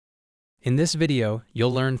In this video,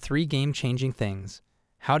 you'll learn 3 game-changing things.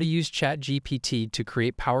 How to use ChatGPT to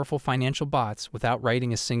create powerful financial bots without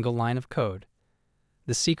writing a single line of code.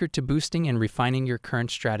 The secret to boosting and refining your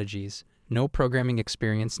current strategies. No programming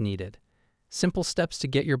experience needed. Simple steps to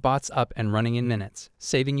get your bots up and running in minutes,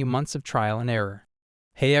 saving you months of trial and error.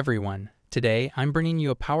 Hey everyone, today I'm bringing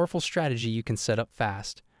you a powerful strategy you can set up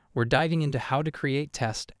fast. We're diving into how to create,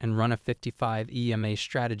 test, and run a 55 EMA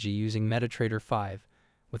strategy using MetaTrader 5.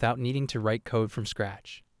 Without needing to write code from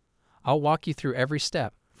scratch. I'll walk you through every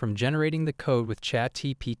step, from generating the code with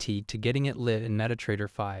ChatGPT to getting it lit in MetaTrader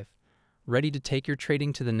 5. Ready to take your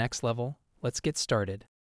trading to the next level? Let's get started.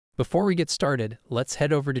 Before we get started, let's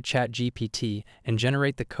head over to ChatGPT and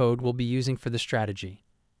generate the code we'll be using for the strategy.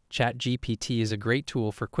 ChatGPT is a great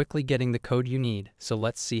tool for quickly getting the code you need, so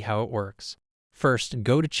let's see how it works. First,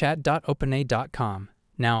 go to chat.openai.com.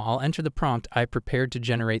 Now I'll enter the prompt I prepared to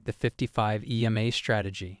generate the 55 EMA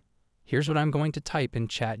strategy. Here's what I'm going to type in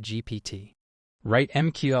ChatGPT. Write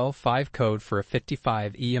MQL5 code for a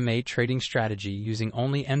 55 EMA trading strategy using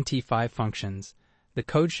only MT5 functions. The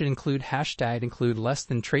code should include hashtag include less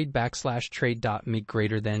than trade / trade make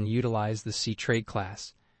greater than utilize the ctrade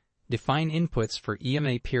class. Define inputs for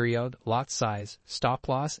EMA period, lot size, stop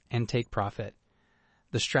loss, and take profit.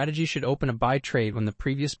 The strategy should open a buy trade when the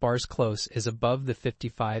previous bar's close is above the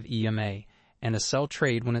 55 EMA, and a sell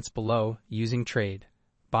trade when it's below, using trade.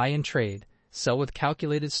 Buy and trade, sell with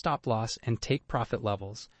calculated stop loss and take profit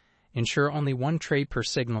levels. Ensure only one trade per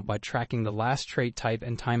signal by tracking the last trade type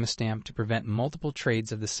and timestamp to prevent multiple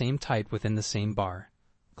trades of the same type within the same bar.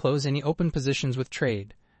 Close any open positions with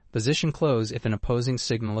trade. Position close if an opposing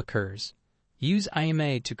signal occurs. Use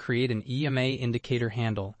IMA to create an EMA indicator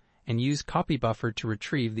handle, and use copy buffer to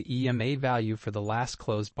retrieve the EMA value for the last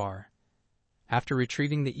closed bar. After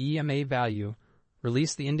retrieving the EMA value,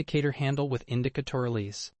 release the indicator handle with indicator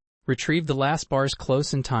release. Retrieve the last bar's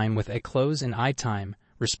close in time with a close and I time,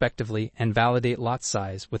 respectively, and validate lot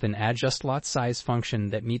size with an adjust lot size function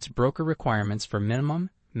that meets broker requirements for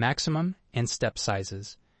minimum, maximum, and step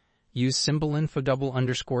sizes. Use symbolinfo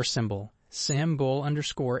 _symbol,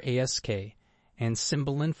 symbol_ask, and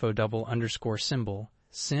symbolinfo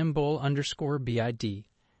symbol _bid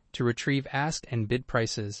to retrieve ask and bid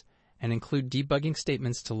prices, and include debugging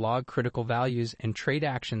statements to log critical values and trade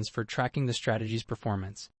actions for tracking the strategy's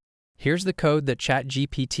performance. Here's the code that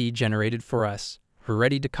ChatGPT generated for us. We're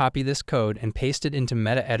ready to copy this code and paste it into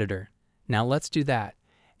Meta Editor. Now let's do that.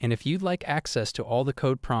 And if you'd like access to all the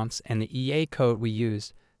code prompts and the EA code we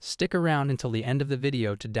use, stick around until the end of the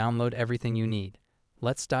video to download everything you need.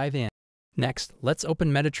 Let's dive in. Next, let's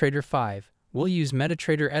open MetaTrader 5. We'll use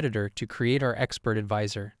MetaTrader Editor to create our expert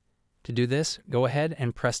advisor. To do this, go ahead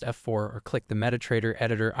and press F4 or click the MetaTrader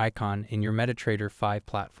Editor icon in your MetaTrader 5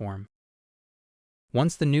 platform.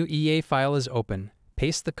 Once the new EA file is open,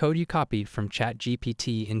 paste the code you copied from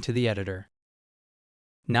ChatGPT into the editor.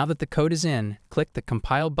 Now that the code is in, click the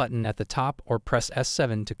Compile button at the top or press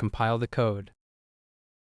S7 to compile the code.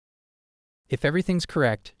 If everything's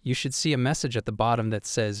correct, you should see a message at the bottom that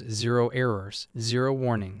says 0 errors, 0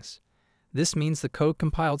 warnings. This means the code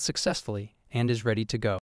compiled successfully and is ready to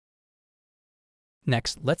go.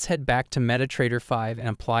 Next, let's head back to MetaTrader 5 and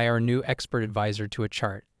apply our new expert advisor to a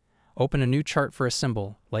chart. Open a new chart for a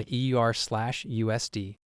symbol, like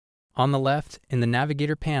EUR/USD. On the left, in the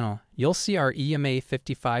Navigator panel, you'll see our EMA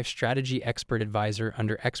 55 Strategy Expert Advisor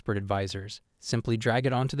under Expert Advisors. Simply drag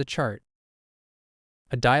it onto the chart.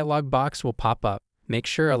 A dialog box will pop up. Make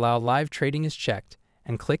sure Allow Live Trading is checked,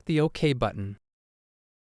 and click the OK button.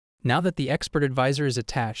 Now that the Expert Advisor is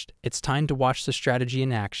attached, it's time to watch the strategy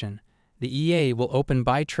in action. The EA will open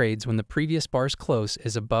buy trades when the previous bar's close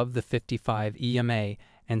is above the 55 EMA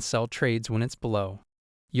and sell trades when it's below.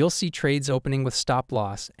 You'll see trades opening with stop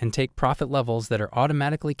loss and take profit levels that are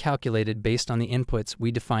automatically calculated based on the inputs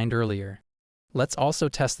we defined earlier. Let's also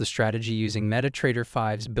test the strategy using MetaTrader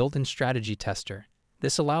 5's built-in strategy tester.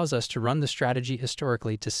 This allows us to run the strategy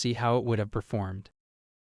historically to see how it would have performed.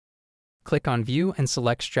 Click on View and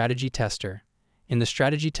select Strategy Tester. In the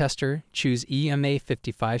Strategy Tester, choose EMA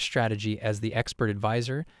 55 Strategy as the Expert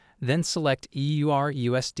Advisor, then select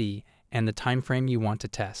EUR/USD and the time frame you want to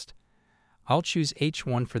test. I'll choose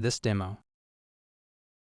H1 for this demo.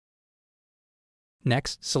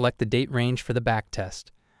 Next, select the date range for the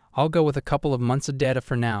backtest. I'll go with a couple of months of data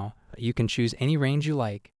for now, but you can choose any range you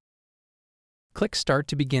like. Click Start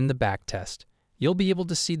to begin the backtest. You'll be able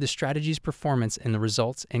to see the strategy's performance in the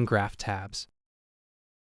Results and Graph tabs.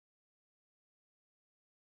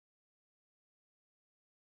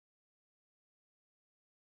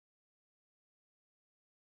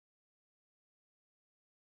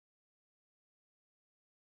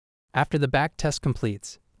 After the back test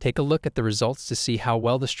completes, take a look at the results to see how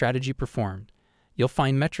well the strategy performed. You'll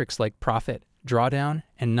find metrics like profit, drawdown,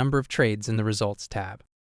 and number of trades in the Results tab.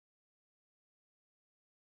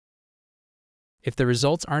 If the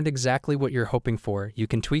results aren't exactly what you're hoping for, you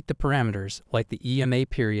can tweak the parameters like the EMA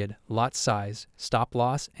period, lot size, stop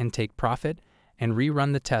loss, and take profit, and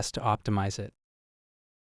rerun the test to optimize it.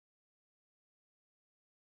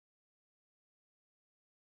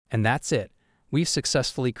 And that's it. We've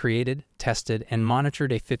successfully created, tested, and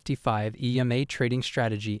monitored a 55 EMA trading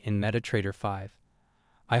strategy in MetaTrader 5.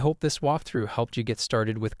 I hope this walkthrough helped you get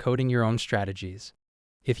started with coding your own strategies.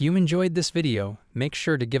 If you enjoyed this video, make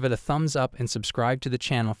sure to give it a thumbs up and subscribe to the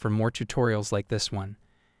channel for more tutorials like this one.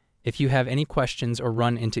 If you have any questions or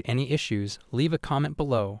run into any issues, leave a comment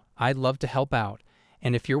below. I'd love to help out.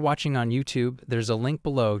 And if you're watching on YouTube, there's a link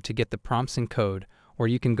below to get the prompts and code, or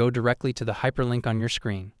you can go directly to the hyperlink on your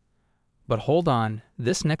screen. But hold on,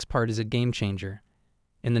 this next part is a game changer.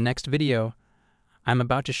 In the next video, I'm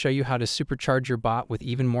about to show you how to supercharge your bot with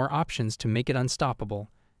even more options to make it unstoppable,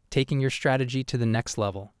 taking your strategy to the next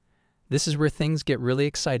level. This is where things get really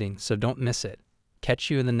exciting, so don't miss it. Catch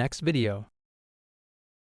you in the next video.